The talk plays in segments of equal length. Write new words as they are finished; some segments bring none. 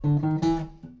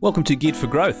Welcome to Geared for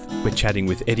Growth. We're chatting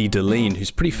with Eddie Deline,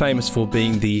 who's pretty famous for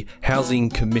being the Housing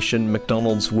Commission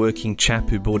McDonald's working chap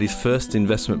who bought his first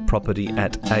investment property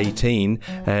at 18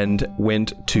 and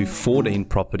went to 14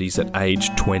 properties at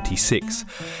age 26.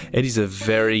 Eddie's a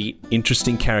very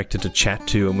interesting character to chat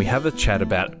to, and we have a chat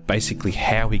about basically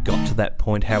how he got to that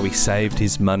point, how he saved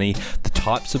his money, the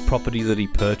types of property that he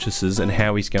purchases, and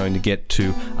how he's going to get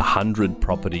to 100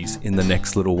 properties in the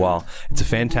next little while. It's a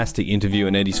fantastic interview,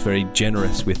 and Eddie's very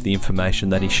generous with the information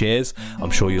that he shares. I'm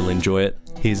sure you'll enjoy it.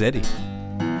 Here's Eddie.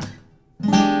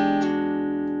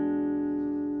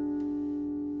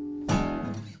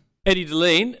 Eddie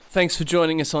Deline, thanks for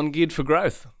joining us on Geared for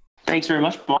Growth. Thanks very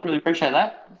much, Mike. Really appreciate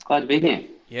that. Glad to be here.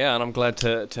 Yeah, and I'm glad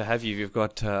to have you. You've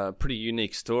got a pretty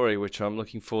unique story, which I'm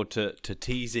looking forward to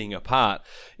teasing apart.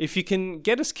 If you can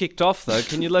get us kicked off, though,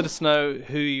 can you let us know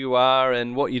who you are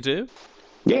and what you do?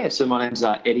 Yeah, so my name's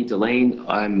Eddie Deline.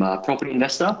 I'm a property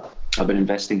investor. I've been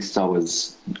investing since I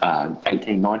was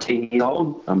 18, 19 years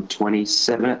old. I'm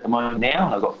 27 at the moment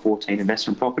now. I've got 14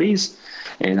 investment properties,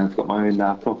 and I've got my own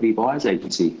property buyers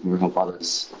agency. We help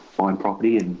others find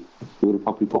property and build a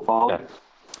property portfolio.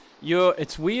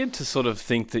 It's weird to sort of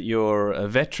think that you're a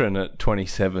veteran at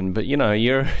 27, but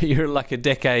you're like a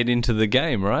decade into the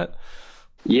game, right?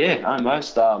 Yeah,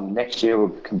 almost. Next year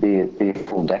can be a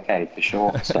full decade for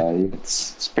sure. So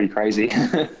it's pretty crazy.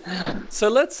 So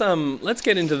let's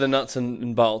get into the nuts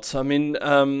and bolts. I mean,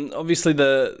 obviously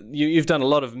you've done a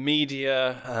lot of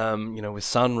media, with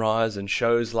Sunrise and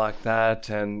shows like that,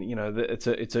 and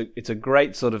it's a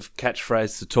great sort of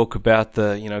catchphrase to talk about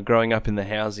the growing up in the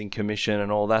Housing Commission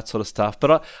and all that sort of stuff.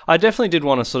 But I definitely did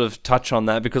want to sort of touch on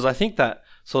that because I think that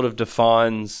sort of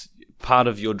defines part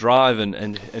of your drive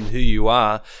and who you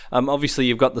are. Obviously,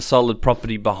 you've got the solid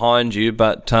property behind you,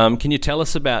 but can you tell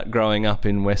us about growing up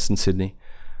in Western Sydney?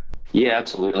 Yeah,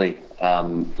 absolutely.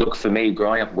 Look, for me,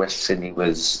 growing up in Western Sydney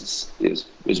was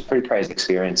a pretty crazy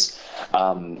experience.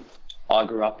 I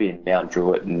grew up in Mount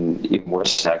Druitt, and in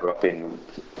Western, I grew up in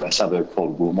a suburb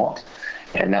called Wilmot,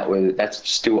 and that's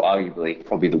still arguably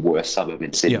probably the worst suburb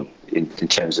in Sydney in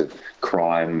terms of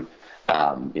crime,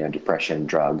 depression,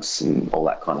 drugs, and all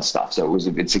that kind of stuff. So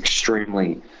it's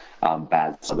extremely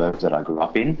bad suburbs that I grew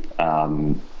up in.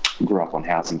 Grew up on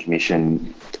Housing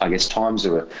Commission. I guess times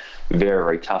were very,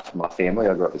 very tough for my family.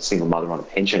 I grew up with a single mother on a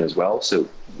pension as well. So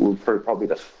we were probably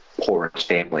the poorest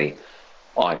family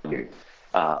I knew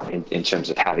in terms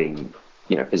of having,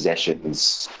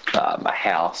 possessions, a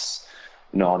house.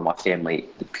 No one in my family,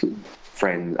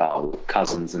 friends,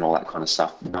 cousins and all that kind of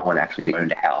stuff, no one actually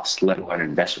owned a house, let alone an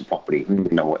investment property. We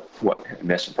didn't know what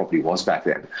investment property was back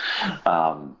then.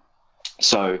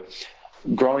 So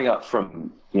growing up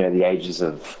from, the ages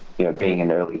of, being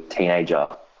an early teenager,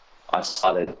 I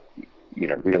started,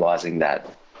 realizing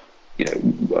that,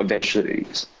 eventually,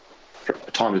 from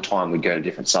time to time, we'd go to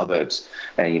different suburbs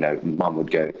and, Mum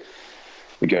would go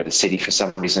to the city for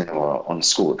some reason or on a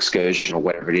school excursion or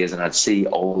whatever it is, and I'd see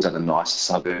all those other nicer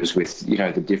suburbs with,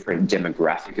 the different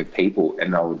demographic of people,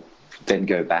 and I would then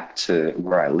go back to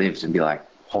where I lived and be like,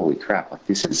 holy crap, like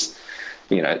this is,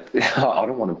 I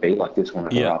don't want to be like this when I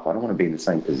grow up. I don't want to be in the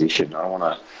same position. I don't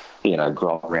want to,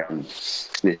 grow up around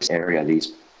this area,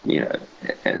 these,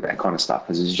 and that kind of stuff,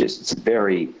 because it's a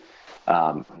very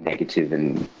negative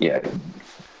and,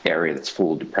 area that's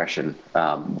full of depression,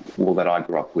 that I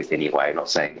grew up with anyway. Not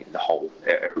saying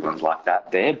everyone's like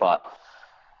that there, but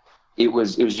it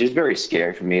was just very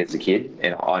scary for me as a kid,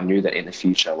 and I knew that in the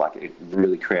future, like, it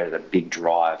really created a big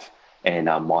drive and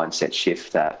a mindset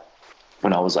shift that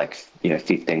when I was like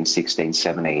 15, 16,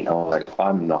 17, I was like,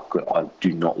 I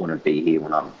do not want to be here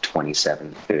when I'm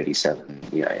 27, 37,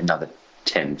 another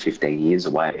 10, 15 years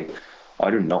away. I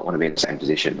do not want to be in the same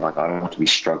position. Like, I don't want to be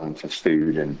struggling for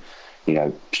food and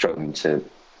struggling to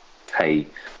pay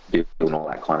bills and all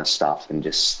that kind of stuff, and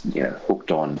just,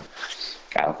 hooked on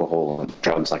alcohol and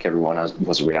drugs like everyone else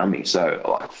was around me. So,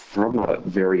 like, from a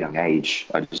very young age,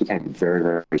 I just became very,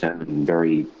 very determined and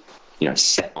very,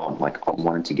 set on, like, I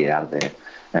wanted to get out of there,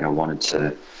 and I wanted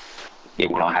to,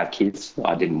 when I have kids,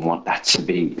 I didn't want that to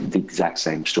be the exact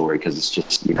same story, because it's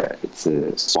just, it's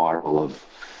a spiral of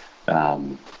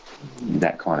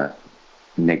that kind of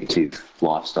negative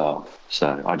lifestyle.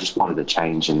 So I just wanted to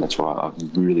change, and that's why I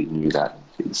really knew that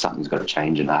something's got to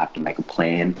change and I have to make a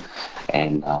plan.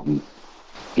 And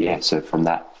so from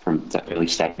that early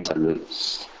stage, I really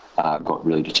got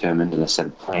really determined, and I set a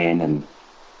plan and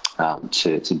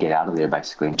to get out of there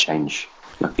basically and change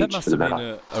my future. That must have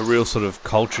been a real sort of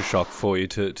culture shock for you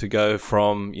to go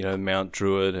from Mount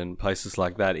Druitt and places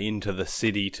like that into the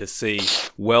city to see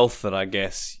wealth that I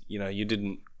guess you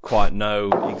didn't quite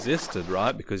know existed,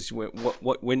 right? Because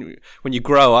when you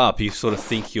grow up, you sort of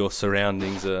think your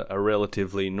surroundings are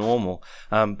relatively normal.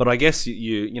 But I guess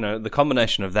you know the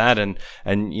combination of that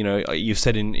and you know you've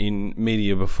said in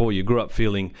media before you grew up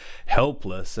feeling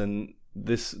helpless, and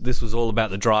this was all about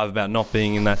the drive, about not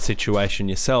being in that situation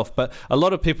yourself. But a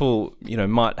lot of people, you know,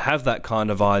 might have that kind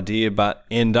of idea but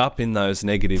end up in those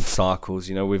negative cycles.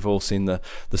 You know, we've all seen the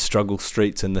struggle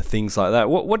streets and the things like that.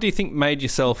 What do you think made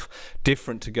yourself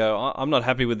different to go, I'm not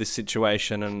happy with this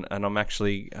situation and I'm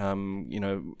actually, you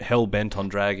know, hell-bent on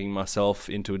dragging myself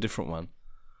into a different one?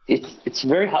 It's a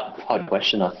very hard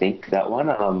question, I think, that one.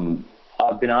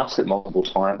 I've been asked it multiple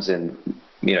times, and,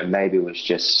 you know, maybe it was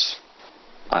just,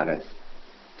 I don't know,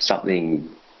 something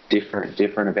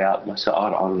different about myself.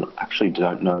 I actually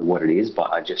don't know what it is,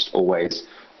 but I just always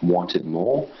wanted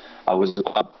more. I was,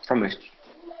 from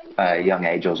a young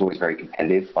age, I was always very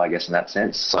competitive, I guess, in that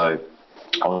sense. So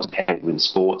I was competitive in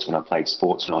sports when I played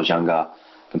sports when I was younger,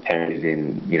 competitive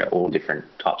in, you know, all different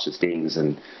types of things.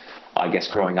 And I guess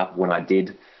growing up,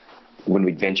 when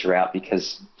we'd venture out,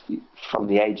 because from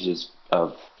the ages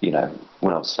of, you know,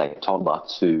 when I was, say, a toddler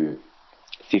to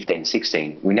 15,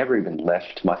 16,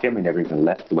 my family never even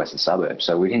left the western suburbs,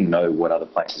 so we didn't know what other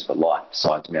places were like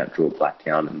besides Mount Druitt,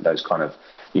 Blacktown, and those kind of,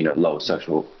 you know, lower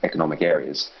social economic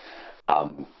areas.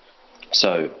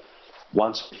 So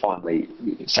once we finally,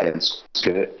 say,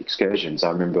 excursions,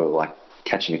 I remember like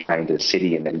catching a train to the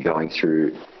city and then going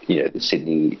through, you know, the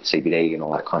Sydney CBD and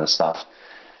all that kind of stuff,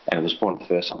 and it was one of the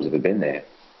first times I've ever been there.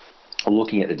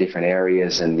 Looking at the different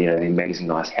areas and, you know, the amazing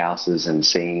nice houses and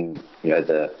seeing, you know,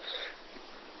 the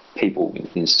people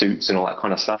in suits and all that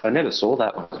kind of stuff. I never saw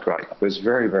that when I was growing up. It was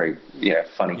very, very, you know,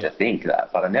 funny to think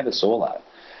that, but I never saw that.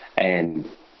 And,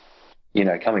 you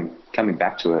know, coming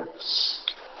back to it,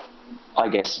 I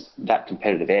guess that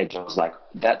competitive edge, I was like,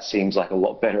 that seems like a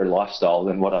lot better lifestyle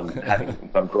than what I'm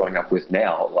I'm growing up with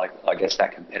now. Like, I guess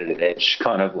that competitive edge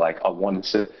kind of like, I want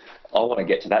to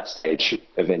get to that stage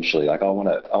eventually. Like, I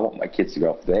want my kids to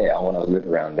grow up there. I want to live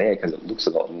around there because it looks a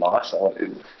lot nicer.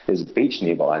 There's a beach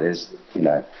nearby. There's, you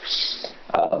know,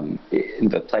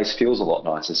 the place feels a lot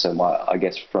nicer. So I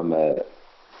guess from a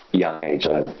young age,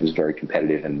 I was very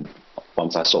competitive, and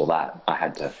once I saw that, I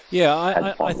had to.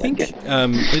 Yeah, I think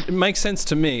it makes sense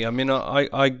to me. I mean,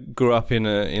 I grew up in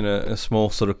a small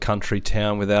sort of country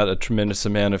town without a tremendous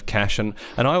amount of cash, and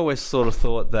I always sort of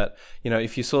thought that, you know,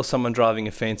 if you saw someone driving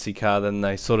a fancy car, then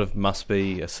they sort of must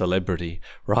be a celebrity,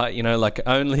 right? You know, like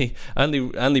only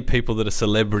people that are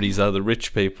celebrities are the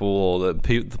rich people or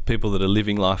the people that are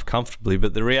living life comfortably.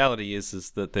 But the reality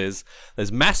is that there's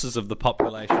masses of the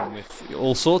population with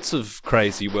all sorts of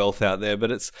crazy wealth out there.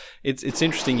 But it's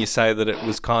interesting you say that it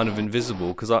was kind of invisible,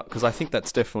 because I think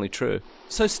that's definitely true.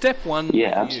 So step one.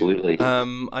 Yeah, absolutely.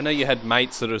 I know you had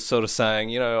mates that are sort of saying,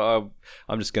 you know,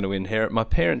 I'm just going to inherit my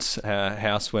parents'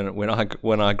 house when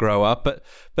I grow up.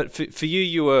 But for you,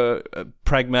 you were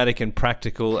pragmatic and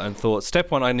practical and thought, step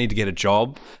one, I need to get a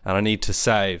job and I need to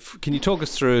save. Can you talk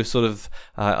us through sort of,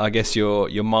 I guess, your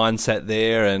mindset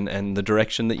there and the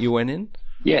direction that you went in?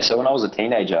 Yeah, so when I was a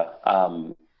teenager,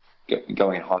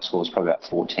 going in high school, I was probably about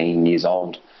 14 years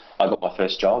old. I got my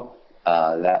first job.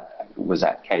 That was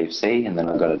at KFC, and then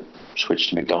I got to switch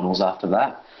to McDonald's after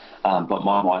that. But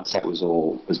my mindset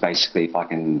was basically, if I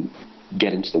can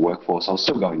get into the workforce. I was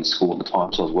still going to school at the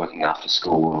time, so I was working after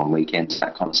school and on weekends,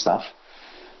 that kind of stuff.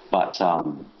 But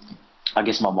I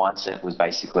guess my mindset was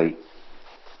basically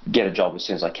get a job as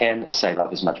soon as I can, save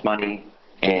up as much money,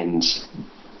 and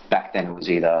back then it was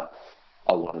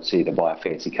I wanted to either buy a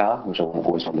fancy car, which I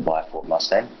always wanted to buy a Ford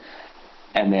Mustang.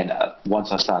 And then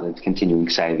once I started continuing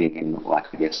saving, and I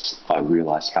guess I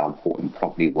realised how important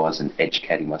property was and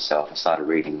educating myself, I started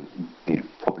reading, you know,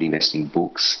 property investing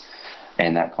books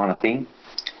and that kind of thing.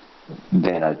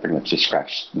 Then I pretty much just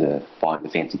scratched buying the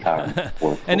fancy car.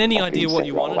 And any idea what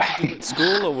you wanted to do at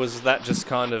school, or was that just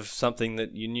kind of something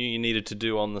that you knew you needed to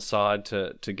do on the side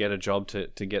to get a job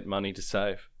to get money to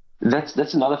save?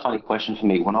 That's another funny question for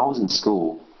me. When I was in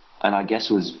school, and I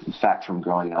guess it was the fact from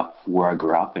growing up where I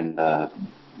grew up in the,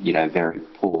 you know, very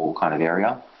poor kind of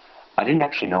area, I didn't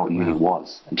actually know what uni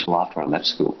was until after I left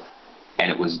school.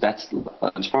 And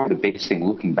it's probably the biggest thing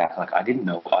looking back. Like, I didn't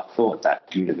know. I thought that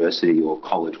university or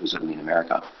college was only in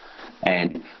America.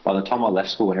 And by the time I left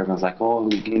school, and everyone's like, "Oh,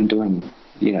 you're doing,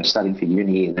 you know, studying for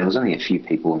uni," and there was only a few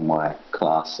people in my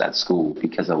class at school,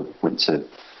 because I went to,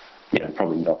 you know,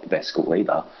 probably not the best school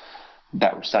either,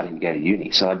 that were studying to go to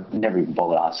uni. So I never even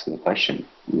bothered asking the question,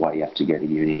 why you have to go to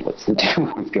uni? What's the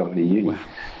deal with going to uni? Wow.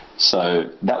 So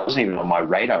that wasn't even on my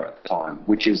radar at the time,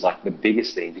 which is like the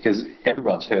biggest thing because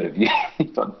everyone's heard of you.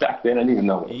 But back then, I didn't even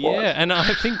know what it was. Yeah, and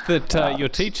I think that your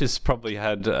teachers probably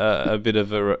had a bit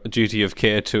of a duty of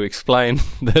care to explain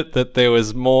that there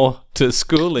was more to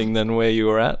schooling than where you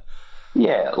were at.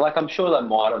 Yeah, like I'm sure they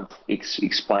might have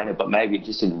explained it, but maybe it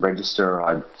just didn't register.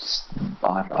 I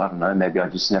don't know. Maybe I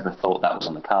just never thought that was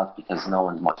on the cards because no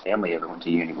one in my family ever went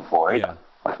to uni before either. Yeah.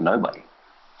 Like nobody.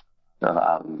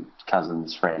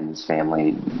 Cousins, friends,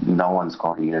 family, no one's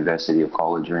gone to university or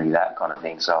college or any of that kind of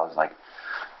thing. So I was like,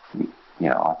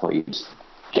 I thought you'd just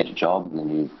get a job and then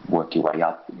you work your way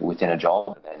up within a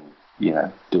job and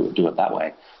then, do it that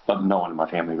way. But no one in my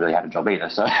family really had a job either.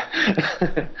 So,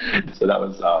 so that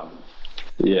was,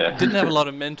 yeah. Didn't have a lot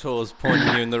of mentors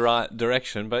pointing you in the right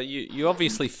direction, but you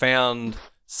obviously found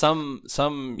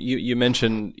some you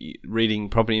mentioned reading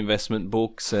property investment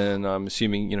books and I'm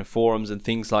assuming forums and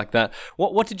things like that.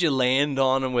 What did you land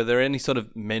on, and were there any sort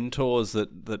of mentors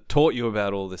that taught you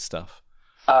about all this stuff?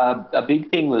 A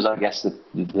big thing was, I guess,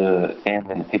 the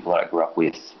family and the people that I grew up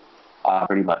with. I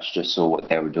pretty much just saw what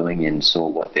they were doing and saw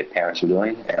what their parents were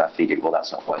doing, and I figured, well,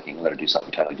 that's not working. I've got to do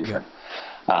something totally different.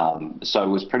 Yeah. So it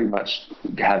was pretty much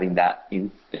having that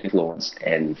influence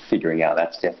and figuring out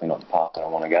that's definitely not the path that I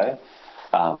want to go.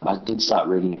 I did start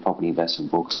reading property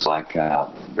investment books like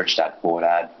Rich Dad Poor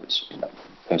Dad, which is a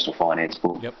personal finance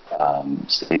book. Yep.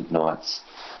 Steve Knight's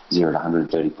 0 to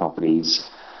 130 Properties.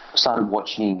 Started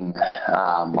watching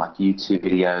like YouTube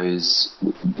videos.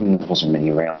 There wasn't many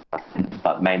around,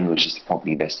 but mainly it was just the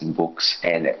property investing books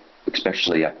and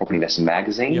especially property investing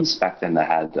magazines. Yep. Back then they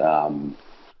had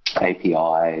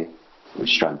API, which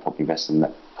showed property investing,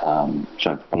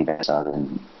 showed property investor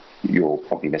and your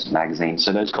property investment magazine.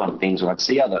 So those kind of things where I'd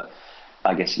see other,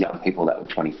 I guess, young people that were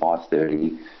 25,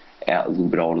 30, a little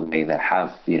bit older than me that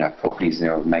have, properties and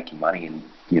they're making money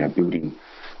and, building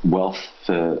wealth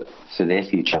for their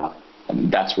future.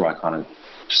 And that's where I kind of,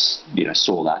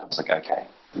 saw that. I was like, okay,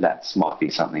 that might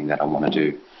be something that I want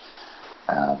to do.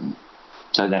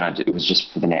 So then it was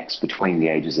just for the next, between the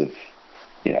ages of,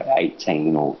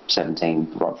 18 or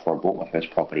 17, right before I bought my first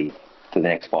property, for the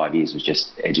next 5 years was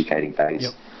just educating phase.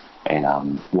 Yep.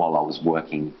 And while I was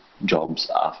working jobs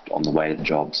on the way to the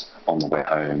jobs, on the way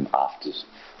home,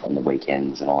 on the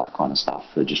weekends and all that kind of stuff,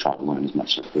 so just trying to learn as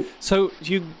much as I could. So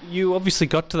you obviously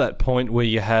got to that point where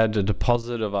you had a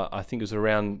deposit of, I think it was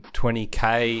around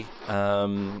 20K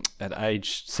at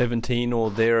age 17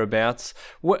 or thereabouts.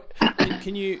 What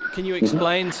can you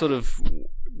explain sort of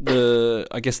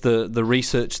the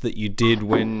research that you did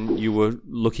when you were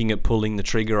looking at pulling the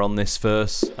trigger on this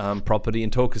first property,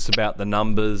 and talk us about the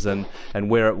numbers and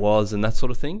where it was and that sort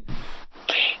of thing?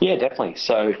 Yeah, definitely.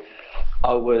 So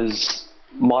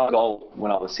my goal when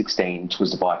I was 16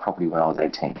 was to buy a property when I was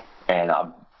 18, and I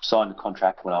signed a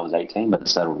contract when I was 18, but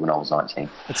settled when I was 19.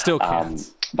 It still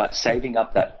counts. But saving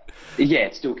up that, yeah,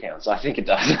 it still counts. I think it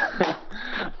does.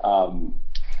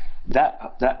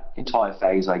 That entire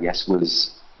phase, I guess,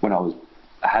 was when I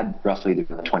had roughly the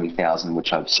 20,000,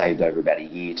 which I've saved over about a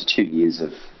year to 2 years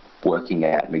of working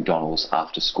at McDonald's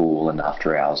after school and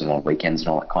after hours and on weekends and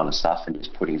all that kind of stuff, and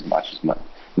just putting as much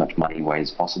money away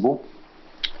as possible.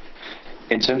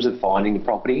 In terms of finding the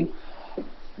property,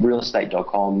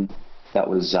 realestate.com, that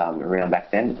was around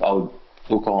back then. I would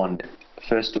look on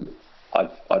first.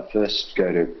 I'd first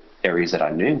go to areas that I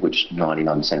knew, which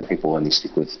 99% of people only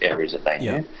stick with areas that they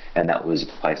knew, and that was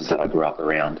places that I grew up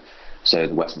around. So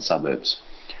the western suburbs.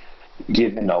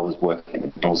 Given I was working at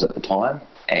McDonald's at the time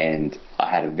and I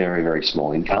had a very, very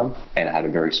small income and I had a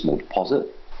very small deposit,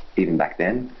 even back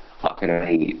then,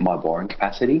 my borrowing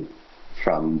capacity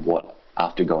from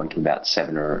after going to about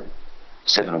seven or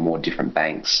more different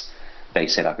banks, they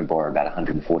said I could borrow about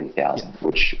 140,000,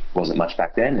 which wasn't much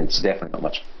back then. It's definitely not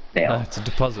much now. It's a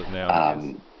deposit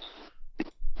now.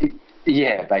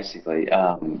 Yeah, basically.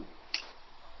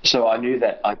 So I knew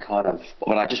that I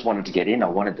just wanted to get in. I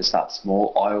wanted to start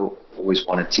small. I always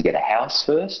wanted to get a house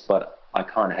first, but I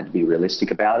kind of had to be realistic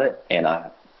about it. And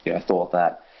I thought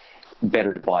that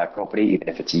better to buy a property, even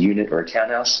if it's a unit or a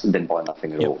townhouse, than buy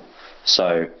nothing at all.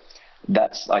 So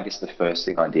that's, I guess, the first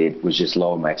thing I did was just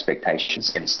lower my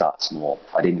expectations and start small.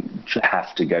 I didn't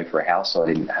have to go for a house, so I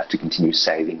didn't have to continue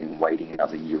saving and waiting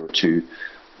another year or two,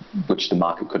 which the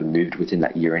market could have moved within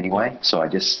that year anyway. So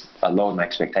I lowered my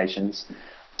expectations.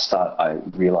 I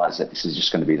realized that this is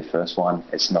just going to be the first one.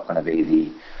 It's not going to be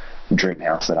the dream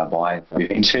house that I buy and move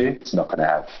into. It's not going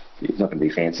to be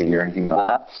fancy or anything like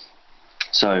that.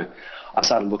 So I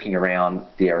started looking around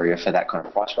the area for that kind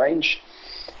of price range.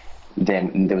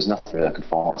 Then there was nothing that I could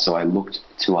find. So I looked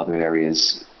to other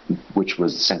areas, which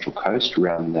was the Central Coast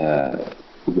around the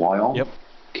Wyong. Yep.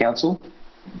 Council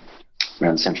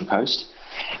around the Central Coast.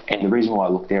 And the reason why I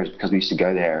looked there is because we used to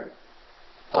go there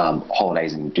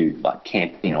holidays and do like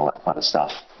camping and all that kind of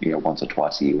stuff, once or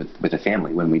twice a year with a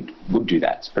family. When we would do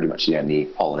that, it's pretty much the only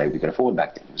holiday we could afford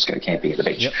back then. Just go camping at the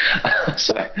beach. Yep.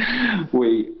 So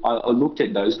I looked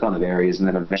at those kind of areas, and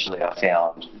then eventually I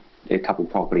found a couple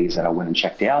of properties that I went and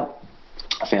checked out.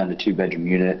 I found a 2-bedroom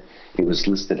unit. It was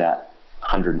listed at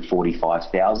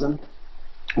 $145,000,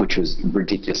 which was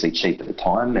ridiculously cheap at the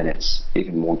time, and it's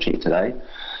even more cheap today.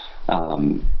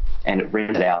 And it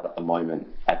rented out at the moment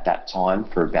at that time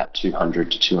for about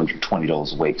 $200 to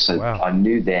 $220 a week. So wow. I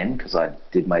knew then, because I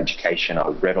did my education, I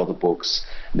read all the books,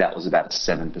 that was about a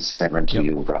 7% rental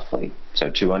yield roughly.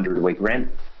 So $200 a week rent,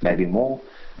 maybe more.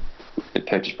 The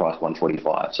purchase price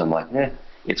 $145. So I'm like,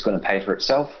 it's going to pay for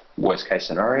itself. Worst case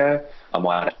scenario, I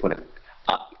might have to put it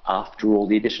up after all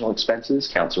the additional expenses,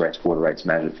 council rates, water rates,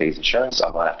 management fees, insurance. I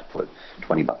might have to put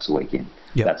 $20 a week in.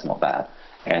 Yep. That's not bad.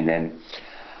 And then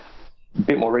a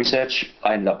bit more research,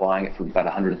 I ended up buying it for about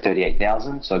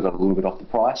 $138,000, so I got a little bit off the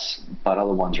price, but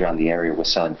other ones around the area were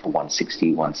selling for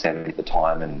 $160, $170 at the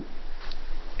time, and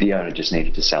the owner just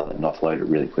needed to sell it and offload it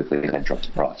really quickly, and then dropped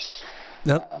the price.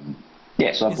 Now,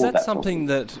 so I is that something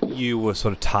that you were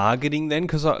sort of targeting then?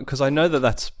 Because I know that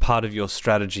that's part of your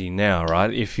strategy now,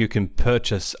 right? If you can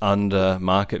purchase under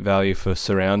market value for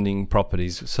surrounding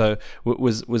properties. So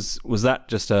was that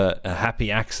just a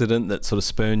happy accident that sort of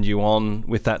spurned you on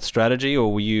with that strategy,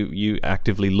 or were you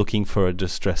actively looking for a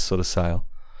distressed sort of sale?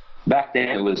 Back then,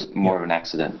 it was more of an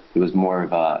accident. It was more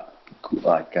of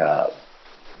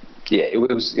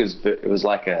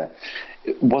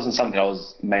it wasn't something I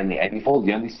was mainly aiming for.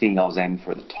 The only thing I was aiming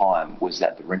for at the time was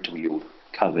that the rental yield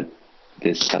covered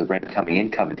this. So the rent coming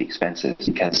in covered the expenses,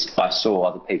 because I saw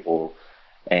other people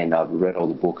and I've read all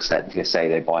the books that say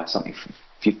they buy something for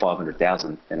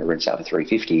 $500,000 and it rents out for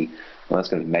 $350,000. Well, that's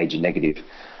going to be major negative,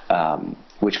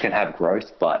 which can have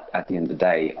growth. But at the end of the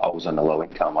day, I was on a low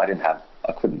income. I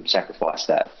couldn't sacrifice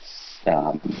that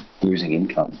losing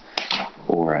income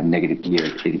or a negative year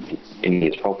in any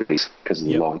of the properties because of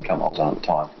the low income I was on at the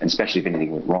time, and especially if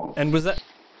anything went wrong. And was that?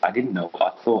 I didn't know.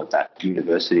 I thought that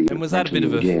university. And was that a bit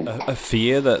of a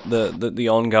fear that the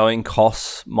ongoing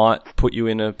costs might put you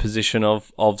in a position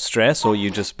of stress, or you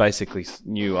just basically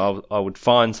knew I would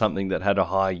find something that had a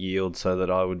high yield so that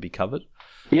I would be covered?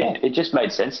 Yeah, it just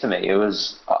made sense to me. It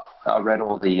was. I read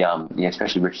all the,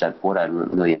 especially Rich Dad Poor Dad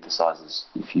really emphasises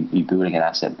if you're building an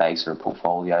asset base or a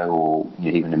portfolio, or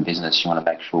even in business, you want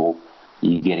to make sure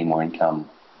you're getting more income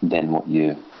than what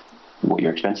your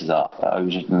expenses are. It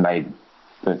was just made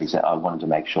perfect sense. I wanted to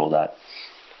make sure that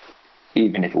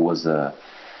even if it wasn't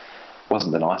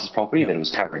the nicest property, that it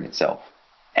was covering itself.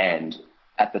 And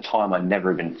at the time, I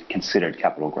never even considered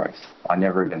capital growth. I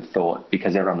never even thought,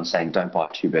 because everyone was saying, don't buy a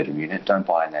 2-bedroom unit, don't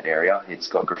buy in that area. It's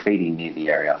got graffiti near the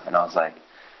area. And I was like,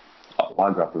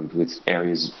 I grew up with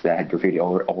areas that had graffiti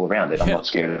all around it. I'm not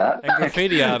scared of that. And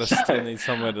graffiti artists still need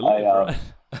somewhere to live,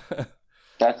 right?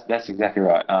 That's exactly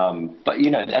right. But,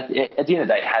 at the end of the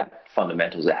day, it had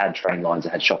fundamentals. It had train lines.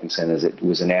 It had shopping centres. It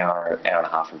was an hour and a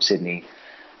half from Sydney.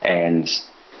 And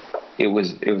it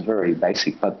was very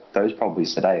basic, but those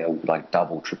properties today are like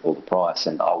double, triple the price,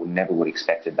 and I never would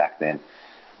expect it back then.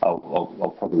 I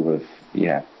probably would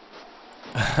have,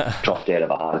 dropped out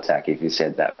of a heart attack if you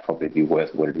said that probably be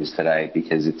worth what it is today,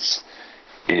 because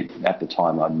at the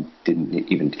time I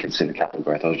didn't even consider capital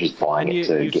growth. I was just buying it to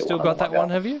get one. You've still got that one,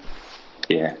 have you?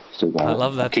 Yeah, still got it. I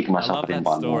love that. I love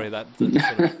that story. That sort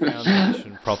of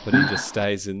foundation property just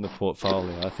stays in the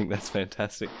portfolio. I think that's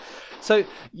fantastic. So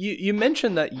you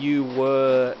mentioned that you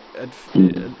were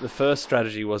the first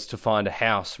strategy was to find a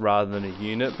house rather than a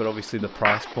unit, but obviously the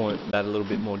price point made that a little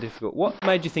bit more difficult. What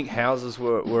made you think houses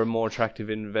were a more attractive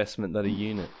investment than a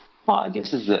unit? Well, I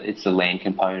guess it's the land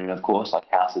component, of course. Like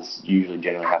houses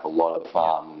generally have a lot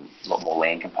more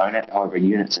land component. However,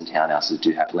 units and townhouses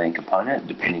do have land component,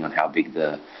 depending on how big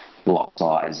the block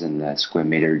size and the square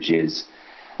meterage is.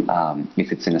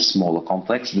 If it's in a smaller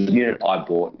complex, the unit I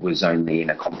bought was only in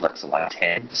a complex of like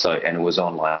 10, and it was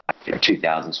on like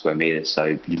 2,000 square meters. So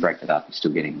if you break that up, you're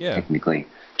still getting technically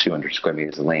 200 square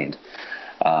meters of land.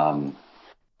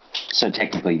 So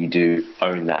technically, you do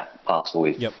own that parcel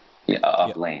with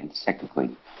of land, technically.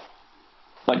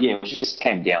 But yeah, it just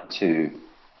came down to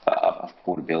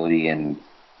affordability, and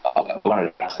I wanted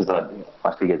to, because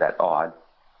I figured that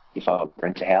if I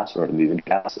rent a house or to move into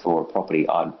a house or a property,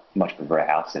 I'd much prefer a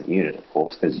house than a unit, of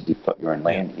course, because you've got your own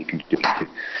land and you can do what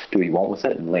you want with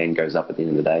it, and land goes up at the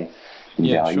end of the day. in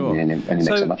Yeah, value, sure. and he makes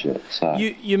So so much of it. So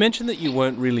you mentioned that you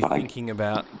weren't really thinking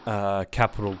about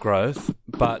capital growth,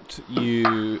 but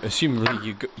you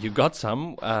assumably you got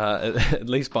some at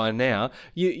least by now.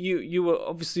 You were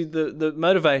obviously the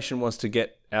motivation was to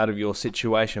get out of your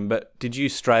situation, but did you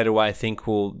straight away think,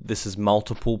 well, this is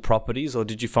multiple properties, or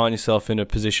did you find yourself in a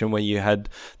position where you had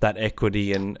that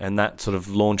equity and that sort of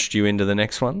launched you into the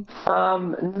next one?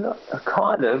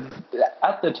 kind of.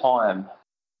 At the time,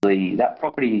 that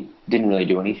property didn't really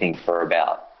do anything for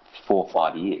about 4 or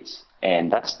 5 years,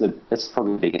 and that's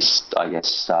probably the biggest, I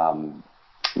guess,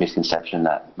 misconception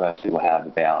that most people have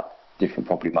about different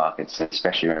property markets,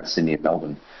 especially around Sydney and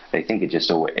Melbourne. They think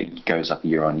it goes up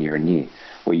year on year on year.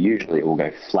 Well, usually it will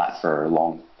go flat for a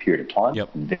long period of time,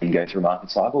 then go through a market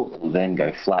cycle, then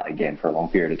go flat again for a long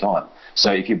period of time.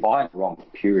 So if you buy the wrong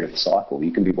period of the cycle,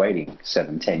 you can be waiting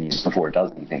 7-10 years before it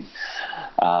does anything.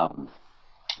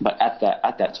 But at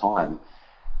that time,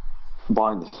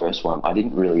 buying the first one, I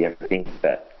didn't really ever think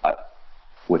that I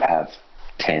would have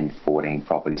 10, 14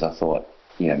 properties. I thought,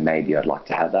 maybe I'd like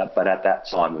to have that. But at that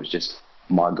time, it was just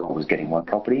my goal was getting one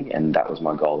property, and that was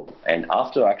my goal. And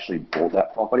after I actually bought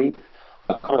that property,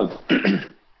 I kind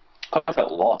of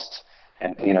felt lost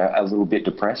and, a little bit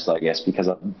depressed, I guess, because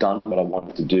I've done what I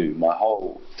wanted to do. My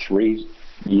whole 3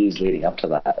 years leading up to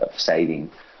that of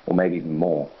saving, or maybe even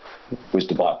more, was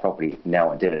to buy a property.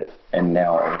 Now I did it, and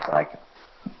now it's like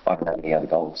I don't have any other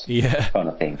goals, kind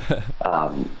of thing.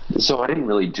 So I didn't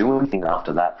really do anything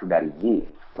after that for about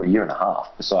a year and a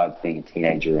half, besides being a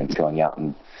teenager and going out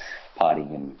and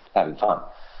partying and having fun.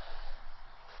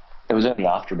 It was only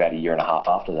after about a year and a half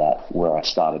after that where I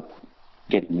started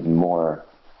getting even more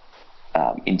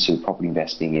into property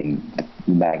investing in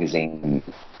the magazine and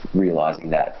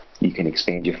realizing that you can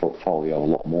expand your portfolio a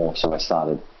lot more. So I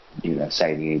started,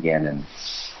 saving again and,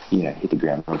 hit the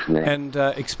ground running from there. And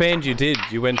expand you did.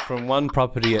 You went from one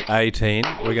property at 18.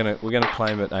 We're gonna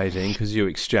claim at 18 because you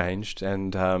exchanged.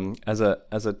 And as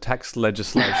a tax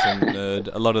legislation nerd,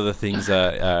 a lot of the things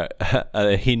are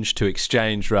hinged to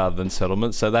exchange rather than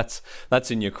settlement. So that's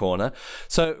in your corner.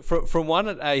 So from one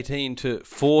at 18 to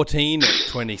 14 at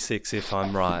 26, if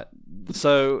I'm right.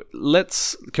 So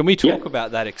can we talk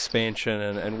about that expansion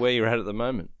and where you're at the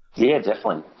moment? Yeah,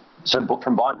 definitely. So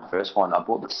from buying the first one, I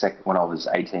bought the second when I was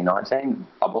 18, 19.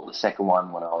 I bought the second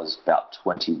one when I was about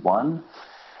 21.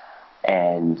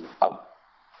 And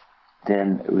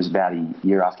then it was about a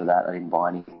year after that, I didn't buy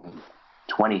anything.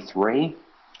 23,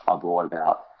 I bought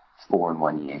about 4 in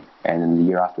 1 year. And then the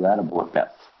year after that, I bought about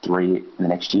 3 in the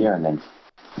next year, and then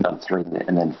another 3.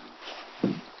 And then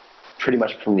pretty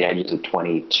much from the ages of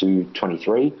 22,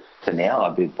 23 to now,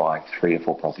 I've been buying 3 or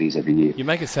 4 properties every year. You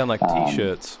make it sound like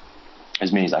T-shirts.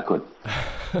 As many as I could.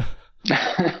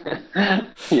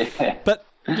 Yeah. But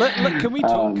can we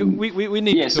talk? We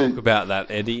need to talk about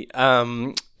that, Eddie.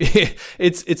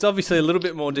 It's obviously a little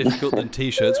bit more difficult than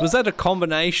T-shirts. Was that a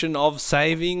combination of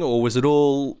saving, or was it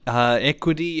all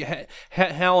equity?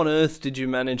 How on earth did you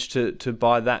manage to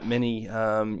buy that many,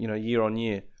 year on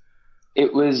year?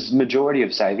 It was majority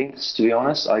of savings, to be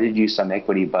honest. I did use some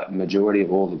equity, but majority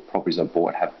of all the properties I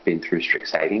bought have been through strict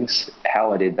savings.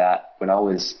 How I did that, when I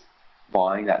was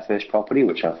buying that first property,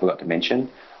 which I forgot to mention,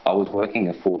 I was working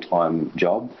a full-time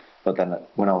job, but then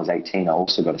when I was 18, I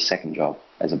also got a second job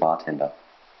as a bartender.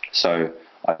 So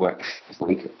I worked a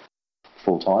week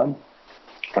full-time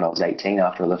when I was 18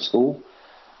 after I left school,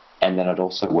 and then I'd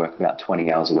also work about 20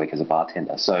 hours a week as a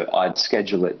bartender. So I'd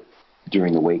schedule it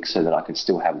during the week so that I could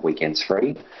still have weekends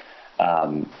free,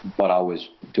 but I was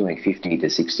doing 50 to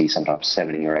 60, sometimes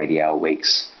 70 or 80-hour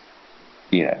weeks,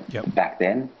 back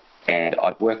then. And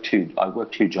I'd work 2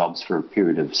 jobs for a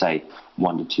period of, say,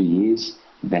 1 to 2 years.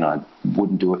 Then I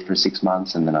wouldn't do it for 6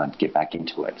 months, and then I'd get back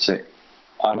into it. So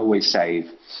I'd always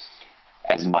save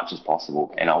as much as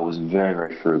possible, and I was very,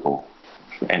 very frugal.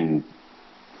 And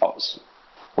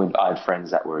when I had friends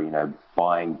that were,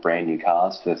 buying brand new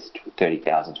cars for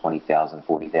 $30,000, $20,000,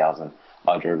 $40,000,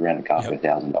 I drove around a car for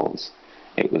 $1,000.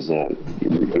 It was a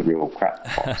real crap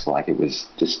box. Like, it was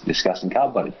just disgusting car,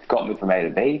 but it got me from A to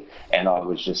B, and I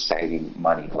was just saving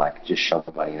money, like just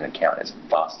shoving money in an account as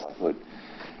fast as I could.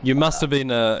 You must have been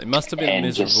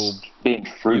miserable. Just being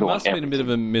frugal. You must have been a bit of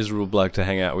a miserable bloke to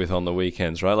hang out with on the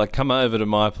weekends, right? Like, come over to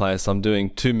my place. I'm doing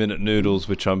 2-minute noodles,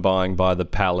 which I'm buying by the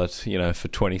pallet, for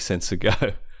 20 cents a go.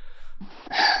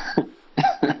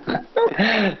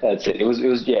 That's it. It was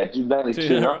mainly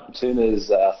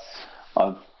tunas.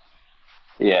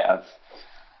 I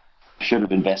should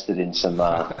have invested in some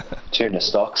tuna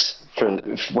stocks for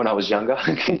when I was younger,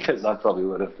 because I probably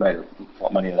would have made a lot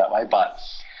of money that way. But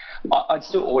I'd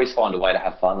still always find a way to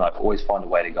have fun. I'd always find a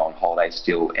way to go on holiday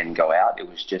still and go out. It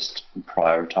was just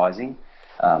prioritizing.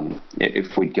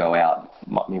 If we'd go out,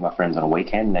 me and my friends on a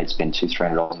weekend, and they'd spend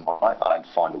 $200-300 a night, I'd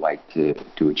find a way to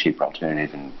do a cheaper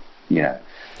alternative and,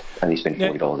 only spend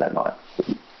 $40 that night.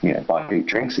 Buy food,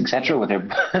 drinks, etc. Whatever.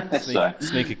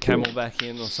 Sneak a Camelback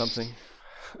in or something.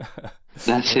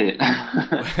 That's it.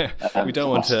 we don't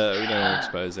want to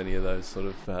expose any of those sort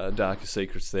of darker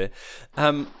secrets there.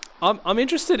 I'm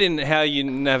interested in how you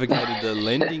navigated the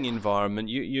lending environment.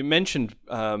 You mentioned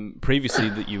previously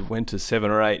that you went to 7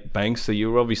 or 8 banks, so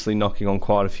you were obviously knocking on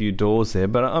quite a few doors there.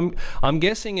 But I'm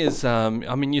guessing you're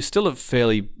still a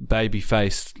fairly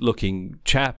baby-faced looking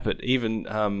chap, but even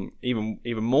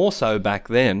more so back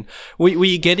then. Were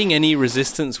you getting any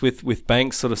resistance with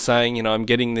banks sort of saying, I'm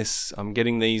getting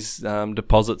these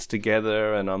deposits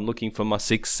together, and I'm looking for my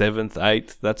 6th, 7th,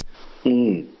 8th? That's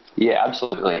yeah,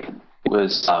 absolutely. It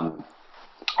was I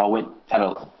had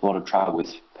a lot of trouble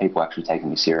with people actually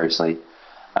taking me seriously.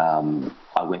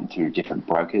 I went through different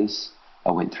brokers.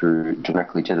 I went through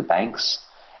directly to the banks,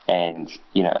 and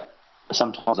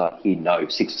sometimes I'd hear no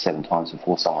 6 or 7 times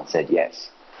before someone said yes,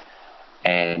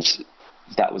 and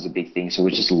that was a big thing. So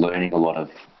we're just learning a lot of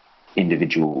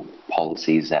individual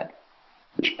policies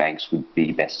which banks would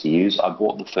be best to use. I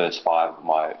bought the first 5 of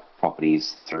my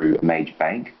properties through a major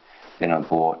bank. Then I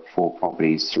bought 4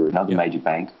 properties through another major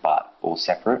bank, but all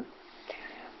separate.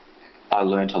 I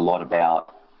learned a lot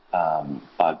about,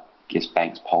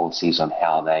 banks' policies on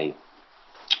how they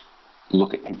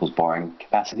look at people's borrowing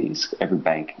capacities. Every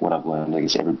bank, what I've learned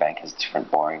is every bank has different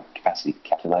borrowing capacity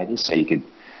calculators. So you could,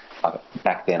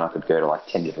 back then I could go to like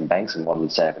 10 different banks, and one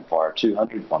would say I could borrow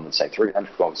 200, one would say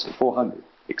 300, one would say 400,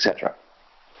 etc.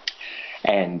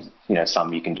 And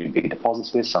some you can do bigger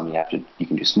deposits with, some you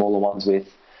can do smaller ones with.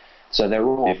 So they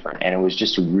were all different, and it was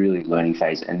just a really learning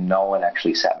phase, and no one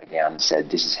actually sat me down and said,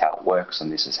 this is how it works and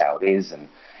this is how it is. And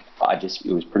it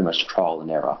was pretty much trial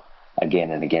and error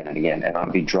again and again and again. And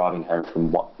I'd be driving home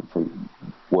from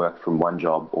work from one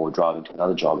job or driving to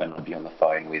another job, and I'd be on the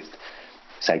phone with,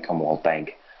 say, Commonwealth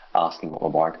Bank, asking what my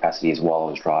borrowing capacity is while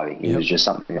I was driving. It was just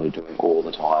something I was doing all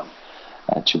the time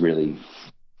to really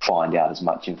find out as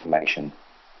much information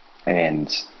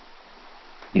and,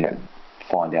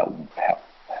 find out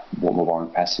what my borrowing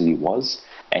capacity was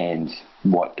and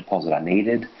what deposit I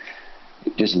needed.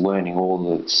 Just learning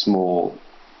all the small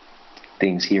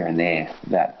things here and there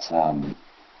that, and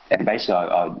basically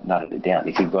I noted it down.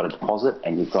 If you've got a deposit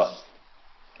and you've got,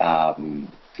 if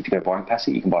you've got borrowing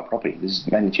capacity, you can buy property. There's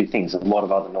mainly 2 things. There's a lot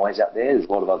of other noise out there. There's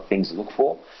a lot of other things to look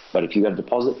for. But if you've got a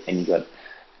deposit and you've got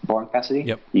borrowing capacity,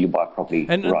 you can buy property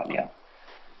right now.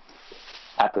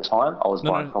 At the time, I was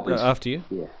buying properties. After you.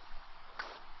 Yeah.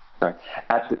 Sorry.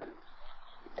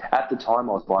 At the time,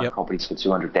 I was buying properties for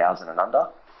 200,000 and under,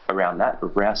 around that,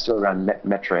 still around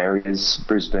metro areas,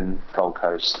 Brisbane, Gold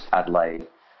Coast, Adelaide,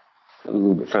 a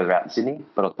little bit further out in Sydney,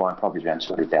 but I was buying properties around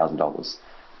 $200,000.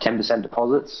 10%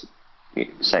 deposits,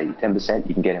 say 10%,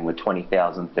 you can get in with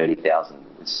 20,000, 30,000,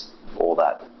 it's all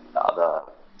that other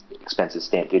expenses,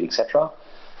 stamp duty, etc.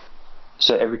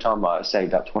 So every time I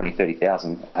saved up 20,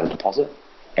 30,000 at a deposit,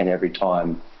 and every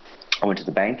time I went to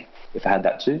the bank, if I had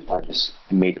that too, I just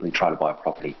immediately try to buy a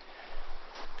property.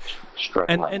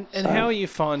 And how are you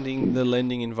finding the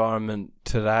lending environment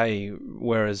today?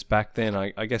 Whereas back then,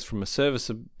 I guess from a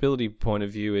serviceability point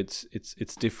of view, it's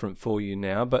different for you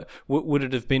now. But would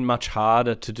it have been much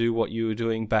harder to do what you were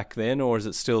doing back then, or is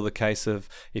it still the case of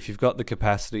if you've got the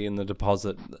capacity and the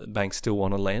deposit, banks still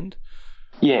want to lend?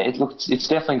 Yeah, it's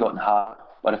definitely gotten harder.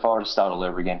 But if I were to start all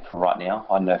over again from right now,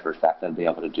 I know for a fact I'd be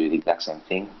able to do the exact same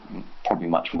thing, probably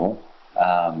much more.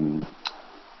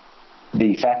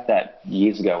 The fact that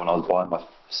years ago when I was buying my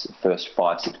first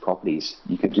 5-6 properties,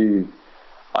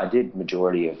 I did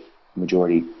majority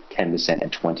 10%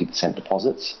 and 20%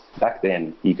 deposits. Back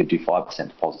then, you could do 5%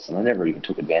 deposits, and I never even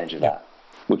took advantage of that,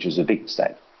 which was a big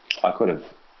mistake. I could have,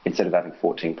 instead of having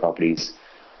 14 properties,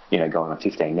 going on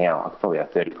 15 now, I could probably have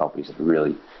 30 properties if I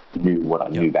really knew what I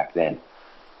knew back then.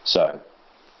 So,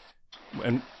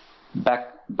 in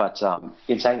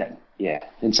saying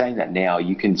that now,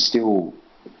 you can still,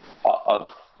 I've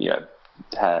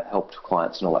helped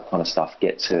clients and all that kind of stuff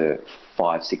get to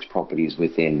 5-6 properties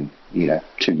within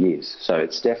 2 years. So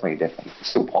it's definitely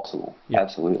still possible. Yeah.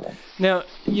 Absolutely. Now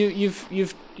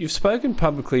you've spoken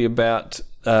publicly about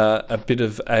a bit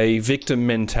of a victim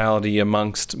mentality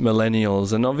amongst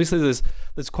millennials, and obviously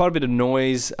there's quite a bit of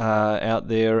noise out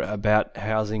there about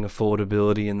housing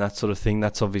affordability and that sort of thing.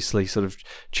 That's obviously sort of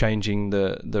changing,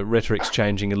 the rhetoric's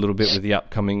changing a little bit with the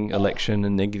upcoming election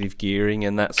and negative gearing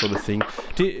and that sort of thing.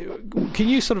 Can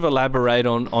you sort of elaborate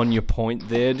on your point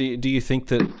there? Do you think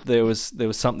that there was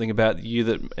something about you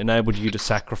that enabled you to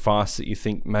sacrifice that you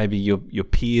think maybe your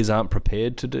peers aren't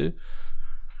prepared to do?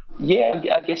 Yeah,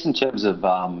 I guess in terms of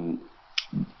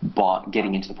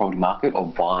getting into the property market or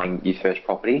buying your first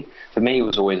property, for me it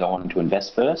was always I wanted to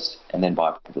invest first and then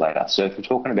buy property later. So if we're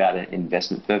talking about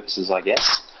investment purposes, I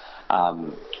guess,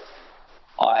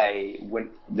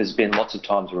 there's been lots of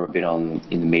times where I've been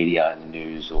in the media, in the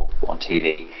news or on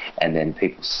TV, and then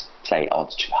people say, oh,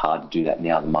 it's too hard to do that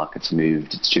now, the market's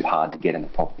moved, it's too hard to get in the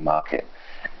property market.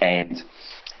 And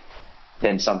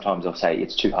then sometimes I'll say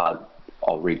it's too hard.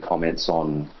 I'll read comments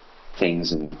on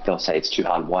things and they'll say it's too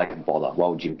hard, why even bother, why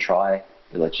would you even try,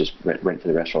 let's just rent for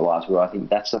the rest of our lives. Well, I think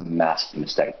that's a massive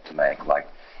mistake to make. Like,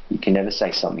 you can never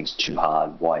say something's too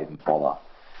hard, why even bother.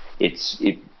 It's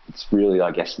really,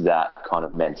 I guess, that kind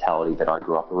of mentality that I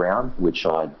grew up around, which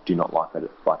I do not like at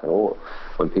all.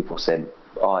 When people said,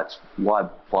 oh, it's why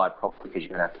buy property because you're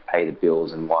going to have to pay the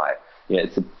bills, and why,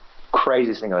 it's the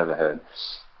craziest thing I've ever heard.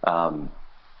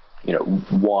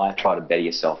 Why try to better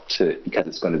yourself because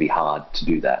it's going to be hard to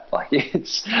do that? Like,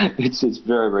 it's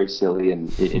very, very silly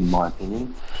in my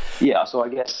opinion. Yeah, so I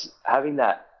guess having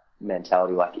that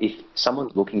mentality, like if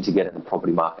someone's looking to get in the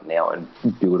property market now and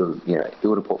build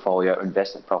a portfolio,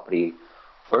 invest in property,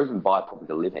 or even buy property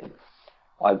to live in,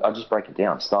 I just break it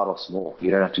down. Start off small. You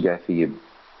don't have to go for your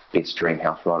big dream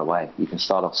house right away. You can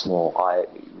start off small.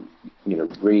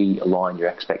 Realign your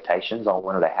expectations. I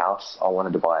wanted a house. I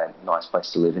wanted to buy a nice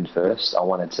place to live in first. I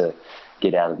wanted to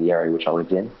get out of the area which I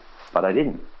lived in, but I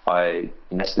didn't. I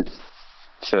invested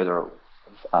further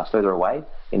away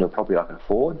into a property I can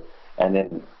afford, and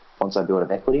then once I built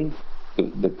up equity,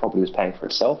 the property was paying for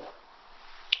itself.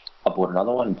 I bought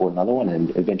another one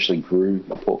and eventually grew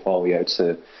my portfolio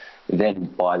to then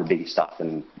buy the bigger stuff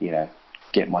and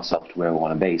get myself to where I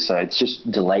want to be. So it's just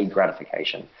delayed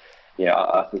gratification.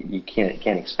 I think you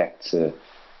can't expect to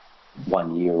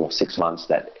 1 year or 6 months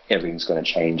that everything's going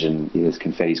to change and there's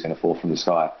confetti's going to fall from the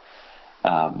sky.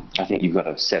 I think you've got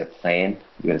to set a plan.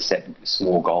 You've got to set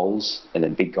small goals and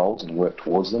then big goals and work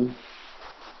towards them.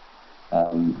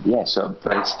 But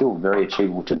it's still very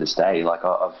achievable to this day. Like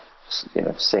I've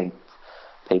seen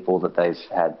people that they've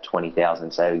had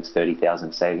 20,000 savings,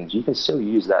 30,000 savings. You can still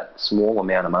use that small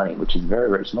amount of money, which is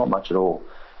it's not much at all.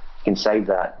 You can save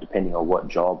that depending on what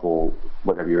job or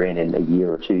whatever you're in a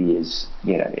year or 2 years.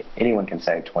 Anyone can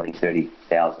save 20,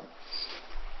 30,000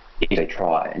 if they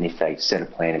try and if they set a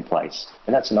plan in place.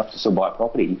 And that's enough to still buy a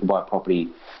property. You can buy a property,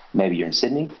 maybe you're in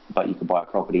Sydney, but you could buy a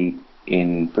property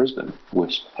in Brisbane,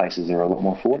 which places are a lot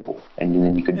more affordable, and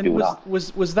then you could build up.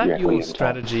 Was that your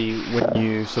strategy when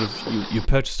you you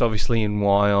purchased obviously in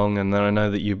Wyong, and then I know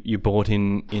that you bought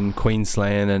in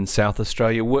Queensland and South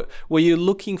Australia? Were you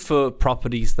looking for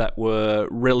properties that were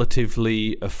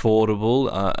relatively affordable,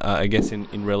 I guess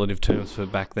in relative terms for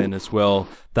back then as well,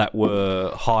 that were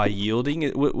high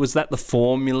yielding? Was that the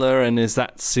formula, and is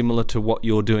that similar to what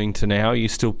you're doing to now? Are you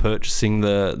still purchasing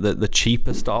the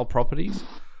cheaper style properties?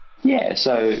 Yeah,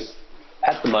 so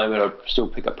at the moment I still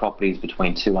pick up properties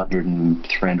between 200 and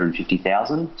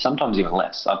 350,000, sometimes even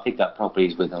less. I've picked up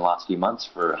properties within the last few months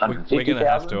for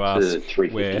 150,000 to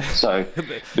 350. Where? So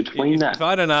between that, if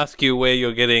I don't ask you where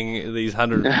you're getting these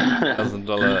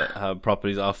 $150,000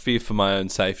 properties, I'll fear for my own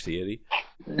safety, Eddie.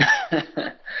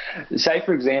 Say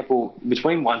for example,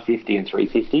 between 150 and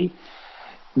 350.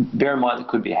 Bear in mind, it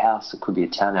could be a house, it could be a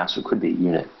townhouse, it could be a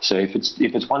unit. So if it's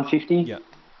 150. Yeah.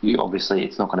 Obviously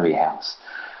it's not going to be a house.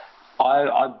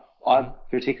 I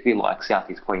particularly like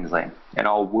Southeast Queensland, and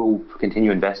I will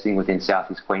continue investing within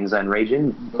Southeast Queensland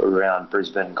region, around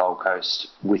Brisbane, Gold Coast,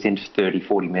 within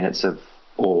 30-40 minutes of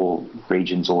all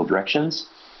regions, all directions,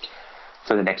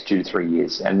 for the next 2 to 3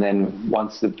 years. And then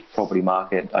once the property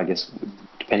market, I guess,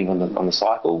 depending on the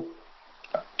cycle,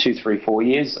 2, 3, 4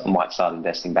 years, I might start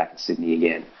investing back in Sydney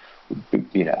again,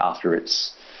 after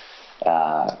it's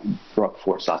right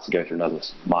before it starts to go through another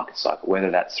market cycle, whether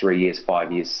that's 3 years,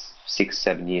 5 years, 6,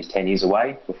 7 years, 10 years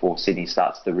away before Sydney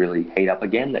starts to really heat up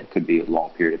again. That could be a long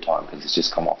period of time because it's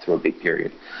just come off through a big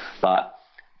period. But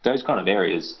those kind of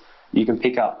areas, you can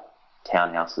pick up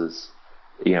townhouses.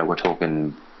 We're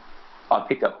talking, I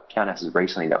picked up townhouses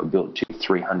recently that were built to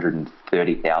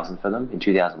 330,000 for them in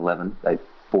 2011. They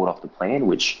bought off the plan,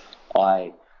 which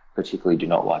I particularly do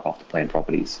not like off the plan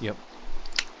properties. Yep.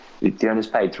 The owners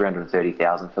paid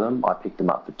 $330,000 for them. I picked them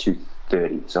up for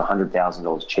 $230,000, so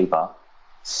 $100,000 cheaper.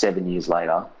 7 years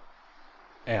later,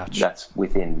 Ouch. That's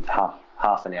within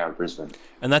half an hour of Brisbane.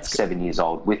 And that's 7 years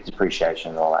old with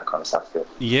depreciation and all that kind of stuff.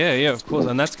 Yeah, of course.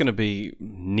 And that's going to be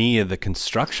near the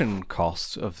construction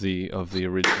cost of the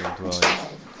original dwelling.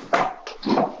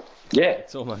 Yeah,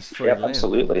 It's almost free yeah, land.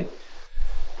 absolutely.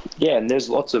 Yeah, and there's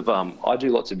lots of I do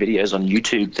lots of videos on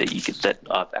YouTube that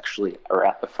actually are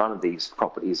at the front of these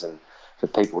properties and for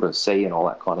people to see and all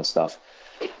that kind of stuff.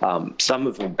 Some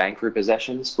of them bank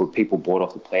repossessions where people bought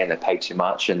off the plan, they paid too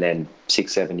much, and then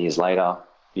 6-7 years later,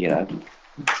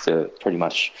 pretty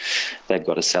much they've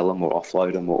got to sell them or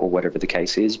offload them or whatever the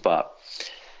case is. But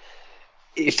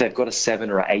if they've got a 7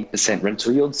 or 8%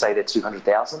 rental yield, say they're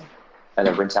 200,000. And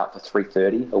they rent out for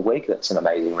 $330 a week. That's an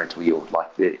amazing rental yield.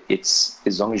 Like it's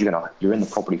as long as you're in the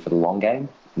property for the long game,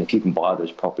 and if you can buy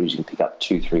those properties, you can pick up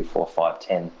 2, 3, 4, 5,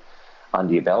 10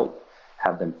 under your belt,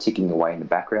 have them ticking away in the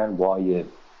background while you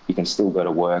can still go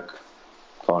to work,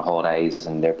 go on holidays,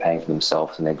 and they're paying for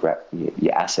themselves, and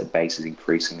your asset base is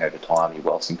increasing over time, your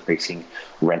wealth's increasing,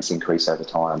 rents increase over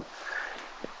time.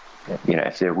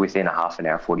 If they're within a half an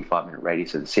hour, 45-minute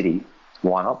radius of the city,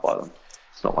 why not buy them?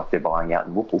 It's not like they're buying out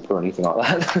in Whoop Whoop or anything like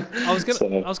that. I was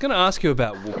going to ask you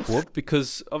about Whoop Whoop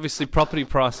because obviously property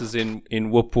prices in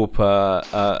Whoop Whoop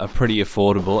are pretty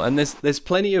affordable, and there's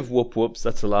plenty of Whoop Whoops.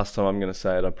 That's the last time I'm going to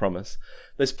say it, I promise.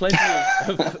 There's plenty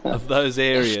of those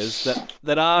areas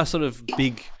that are sort of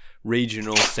big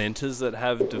regional centres that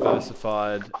have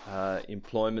diversified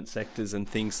employment sectors and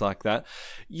things like that.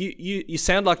 You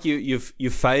sound like you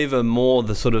favour more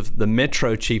the sort of the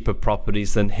metro cheaper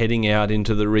properties than heading out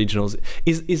into the regionals.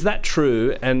 Is that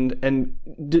true? And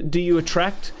do you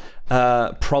attract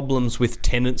problems with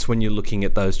tenants when you're looking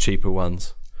at those cheaper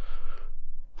ones?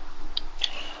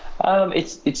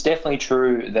 It's definitely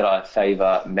true that I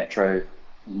favour metro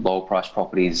lower price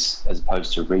properties as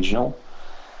opposed to regional.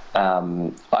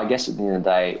 I guess at the end of the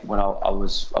day, when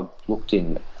I've looked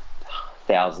in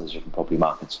thousands of different property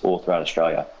markets all throughout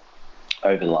Australia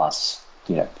over the last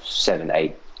 7,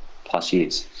 8 plus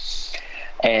years,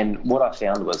 and what I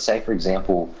found was, say for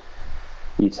example,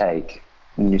 you take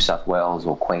New South Wales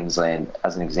or Queensland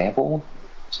as an example.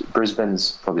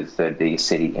 Brisbane's probably the third biggest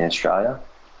city in Australia.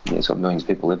 It's got millions of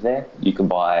people live there. You can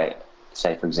buy,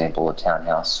 say for example, a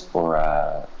townhouse or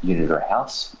a unit or a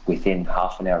house within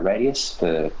half an hour radius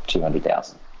for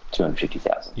 200,000,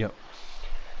 250,000. Yep.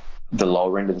 The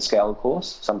lower end of the scale, of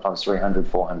course, sometimes 300,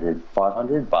 400,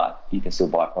 500, but you can still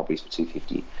buy properties for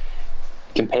 250.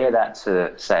 Compare that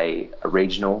to, say, a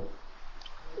regional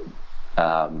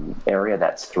area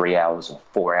that's 3 hours or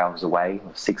 4 hours away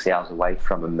or 6 hours away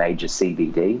from a major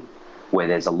CBD, where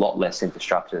there's a lot less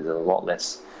infrastructure, there's a lot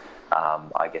less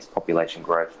population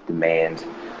growth, demand,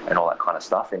 and all that kind of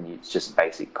stuff. And it's just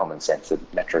basic common sense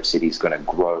that metro city is going to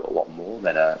grow a lot more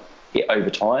than over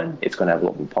time. It's going to have a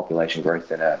lot more population growth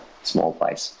than a small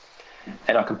place.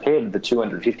 And I compared the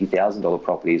 $250,000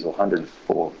 properties or 100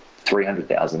 or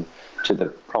 300,000 to the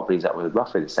properties that were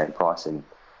roughly the same price in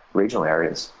regional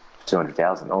areas,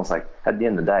 200,000. I was like, at the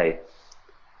end of the day,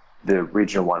 the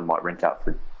regional one might rent out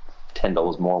for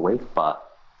 $10 more a week, but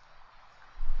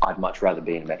I'd much rather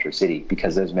be in a metro city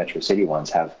because those metro city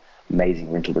ones have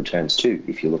amazing rental returns too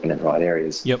if you're looking at the right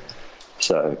areas. Yep.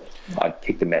 So I'd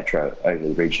pick the metro over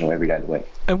the regional every day of the week.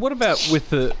 And what about with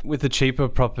the cheaper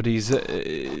properties?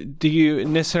 Do you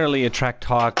necessarily attract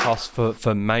higher costs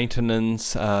for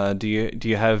maintenance? Do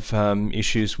you have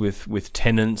issues with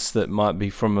tenants that might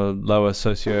be from a lower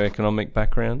socioeconomic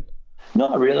background?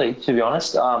 Not really, to be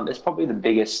honest. It's probably the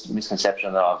biggest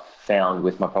misconception that I've found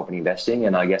with my property investing,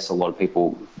 and I guess a lot of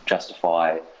people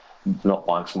justify not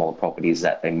buying smaller properties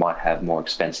that they might have more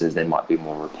expenses, there might be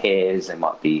more repairs, there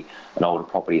might be an older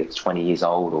property that's 20 years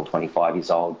old or 25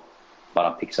 years old, but I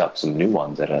picked up some new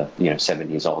ones that are 7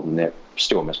 years old and they're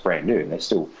still almost brand new and they're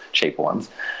still cheaper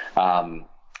ones.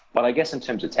 But I guess in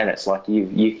terms of tenants, like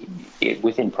you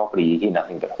within property, you hear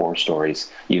nothing but horror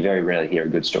stories. You very rarely hear a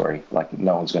good story. Like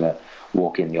no one's going to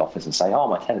walk in the office and say, "Oh,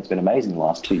 my tenant's been amazing the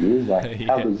last 2 years." Like, Yeah.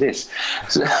 How was this?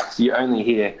 So you only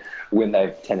hear when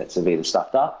tenants have either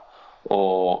stuffed up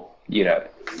or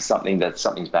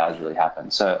something's bad has really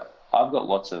happened. So I've got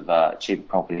lots of cheap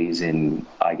properties in,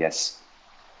 I guess,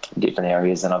 different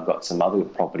areas, and I've got some other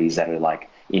properties that are like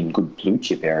in good blue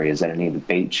chip areas that are near the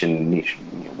beach and near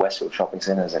Westfield shopping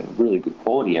centres and really good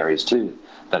quality areas too,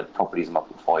 that are properties in my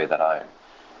portfolio that I own.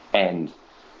 And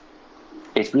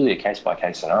it's really a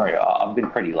case-by-case scenario. I've been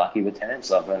pretty lucky with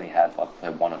tenants. I've only had like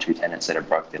 1 or 2 tenants that have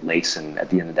broke their lease, and at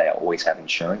the end of the day I always have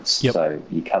insurance. Yep. So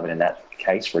you're covered in that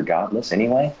case regardless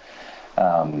anyway.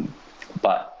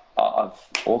 But I've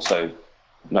also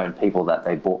known people that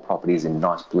they bought properties in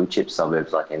nice blue chip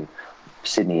suburbs like in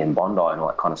Sydney and Bondi and all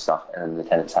that kind of stuff. And then the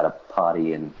tenants had a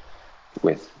party and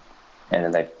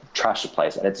then they trashed the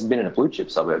place. And it's been in a blue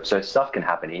chip suburb, so stuff can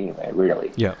happen anywhere,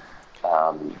 really. Yeah.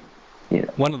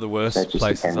 One of the worst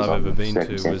places I've ever been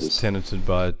to was tenanted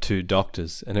by 2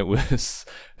 doctors, and it was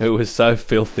so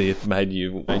filthy it made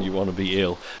you want to be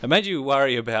ill. It made you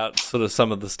worry about sort of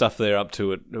some of the stuff they're up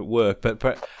to at work, but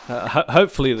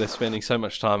hopefully they're spending so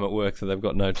much time at work that they've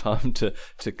got no time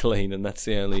to clean, and that's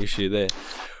the only issue there.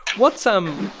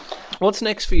 What's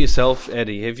next for yourself,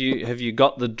 Eddie? Have you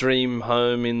got the dream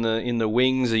home in the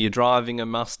wings? Are you driving a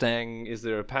Mustang? Is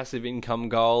there a passive income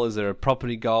goal? Is there a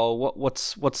property goal?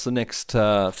 What's the next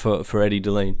for Eddie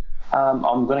Deline?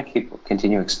 I'm going to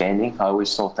continue expanding. I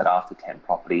always thought that after 10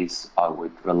 properties, I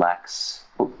would relax,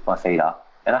 put my feet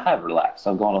up, and I have relaxed.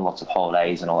 I've gone on lots of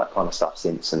holidays and all that kind of stuff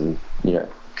since, and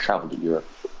travelled to Europe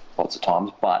lots of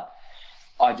times, but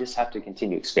I just have to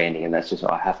continue expanding, and that's just,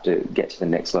 I have to get to the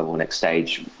next level, next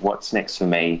stage. What's next for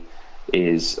me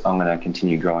is I'm going to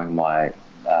continue growing my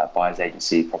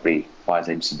property buyer's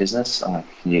agency business. I'm going to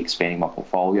continue expanding my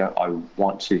portfolio. I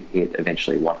want to hit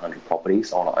eventually 100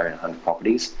 properties. I want to own 100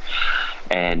 properties,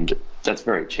 and that's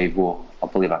very achievable. I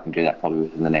believe I can do that probably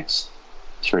within the next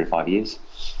 3 to 5 years.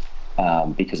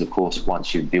 Because, of course,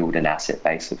 once you build an asset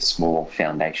base of small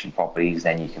foundation properties,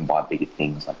 then you can buy bigger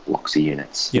things like blocks of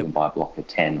units. Yep. You can buy a block of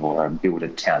 10 or build a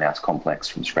townhouse complex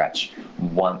from scratch.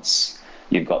 Once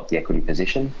you've got the equity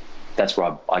position, that's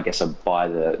where I guess I buy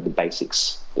the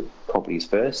basics, the properties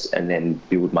first, and then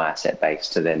build my asset base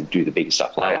to then do the bigger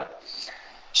stuff later.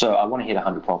 So I want to hit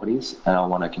 100 properties, and I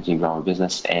want to continue growing my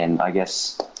business. And I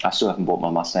guess I still haven't bought my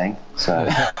Mustang. So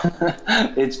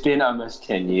it's been almost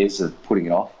 10 years of putting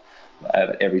it off.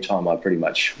 Every time I pretty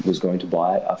much was going to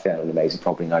buy it, I found an amazing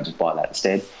property and I just buy that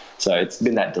instead. So it's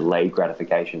been that delayed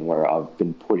gratification where I've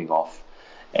been putting off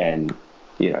and,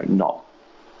 not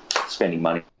spending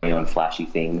money on flashy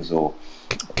things or...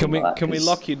 Can we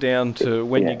lock you down to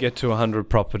when you get to 100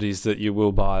 properties that you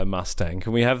will buy a Mustang?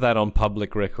 Can we have that on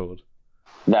public record?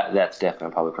 That's definitely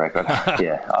on public record.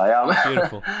 Yeah, I am.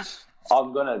 Beautiful.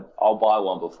 I'll buy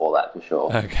one before that for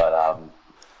sure. Okay. But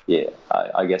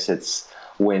I guess it's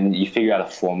when you figure out a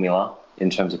formula in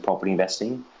terms of property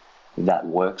investing that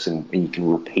works and you can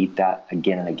repeat that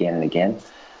again and again and again.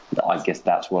 I guess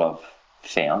that's what I've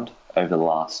found over the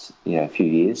last few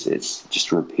years. It's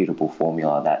just a repeatable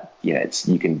formula that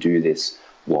you can do this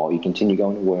while you continue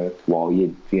going to work, while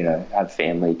you have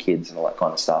family, kids, and all that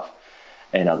kind of stuff,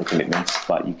 and other commitments.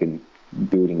 But you can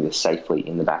building this safely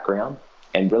in the background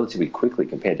and relatively quickly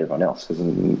compared to everyone else. Because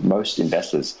most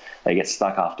investors, they get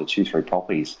stuck after 2-3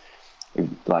 properties.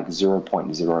 Like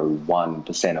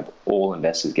 0.01% of all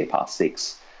investors get past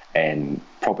 6, and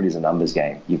property is a numbers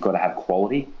game. You've got to have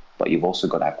quality, but you've also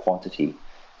got to have quantity.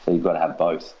 So you've got to have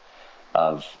both.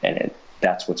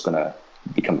 That's what's going to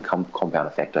become a compound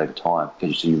effect over time,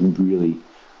 because you really,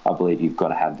 I believe you've got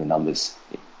to have the numbers.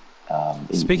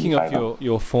 Speaking of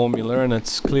your formula, and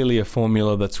it's clearly a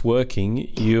formula that's working,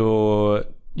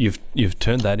 You've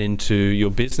turned that into your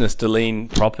business, Deline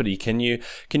Property. Can you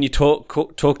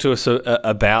talk to us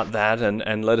about that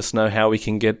and let us know how we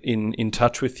can get in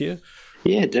touch with you?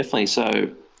 Yeah, definitely. So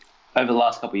over the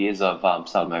last couple of years, I've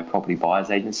started my own property buyers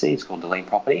agency. It's called Deline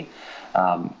Property.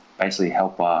 Basically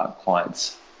help our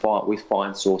clients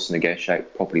find, source, and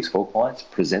negotiate properties for clients,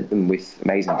 present them with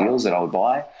amazing deals that I would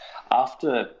buy.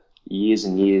 After years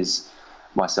and years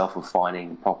myself of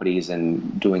finding properties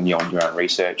and doing your own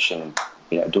research and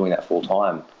doing that full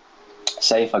time,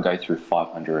 say if I go through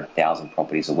 500 or 1,000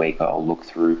 properties a week, I'll look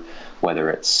through whether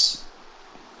it's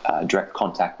direct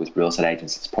contact with real estate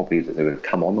agents, it's properties that would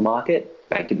come on the market,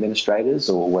 bank administrators,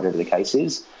 or whatever the case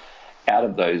is. Out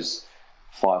of those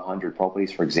 500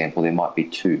 properties, for example, there might be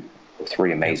 2 or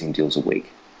 3 amazing deals a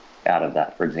week out of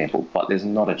that, for example. But there's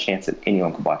not a chance that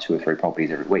anyone could buy 2 or 3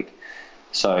 properties every week.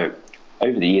 So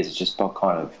over the years, it's just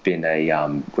kind of been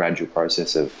a gradual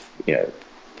process of,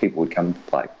 people would come,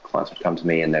 clients would come to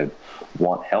me and they would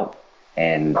want help.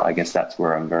 And I guess that's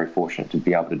where I'm very fortunate to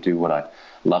be able to do what I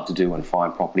love to do and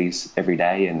find properties every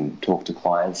day and talk to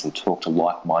clients and talk to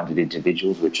like-minded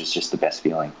individuals, which is just the best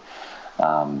feeling.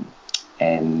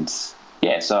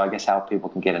 So I guess how people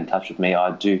can get in touch with me,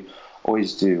 I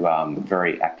always do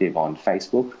very active on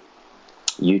Facebook,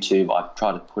 YouTube. I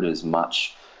try to put as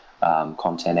much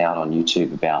content out on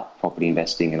YouTube about property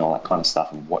investing and all that kind of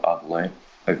stuff and what I've learned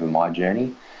over my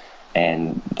journey.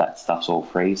 And that stuff's all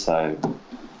free. So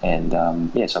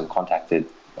I'm contacted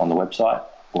on the website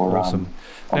or Awesome.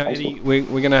 on Now, Facebook. Eddie, we're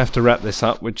going to have to wrap this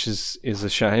up, which is a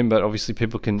shame, but obviously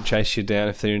people can chase you down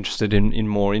if they're interested in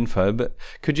more info. But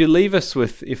could you leave us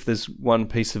with, if there's one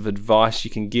piece of advice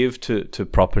you can give to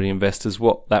property investors,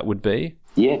 what that would be?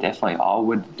 Yeah, definitely. I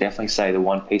would definitely say the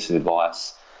one piece of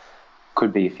advice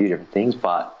could be a few different things,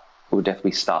 but it would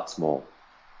definitely start small.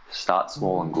 Start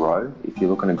small and grow. If you're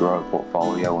looking to grow a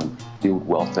portfolio and build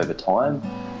wealth over time,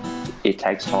 it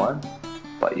takes time,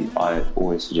 but I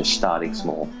always suggest starting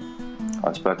small.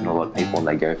 I've spoken to a lot of people and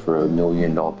they go for $1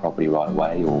 million property right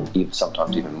away, or even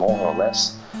sometimes even more or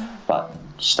less, but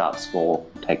start small,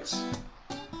 takes,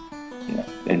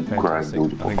 and grow and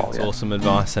build your I think that's portfolio. awesome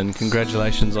advice, and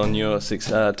congratulations on your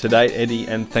success to date, Eddie,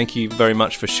 and thank you very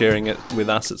much for sharing it with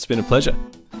us. It's been a pleasure.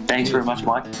 Thanks very much,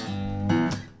 Mike.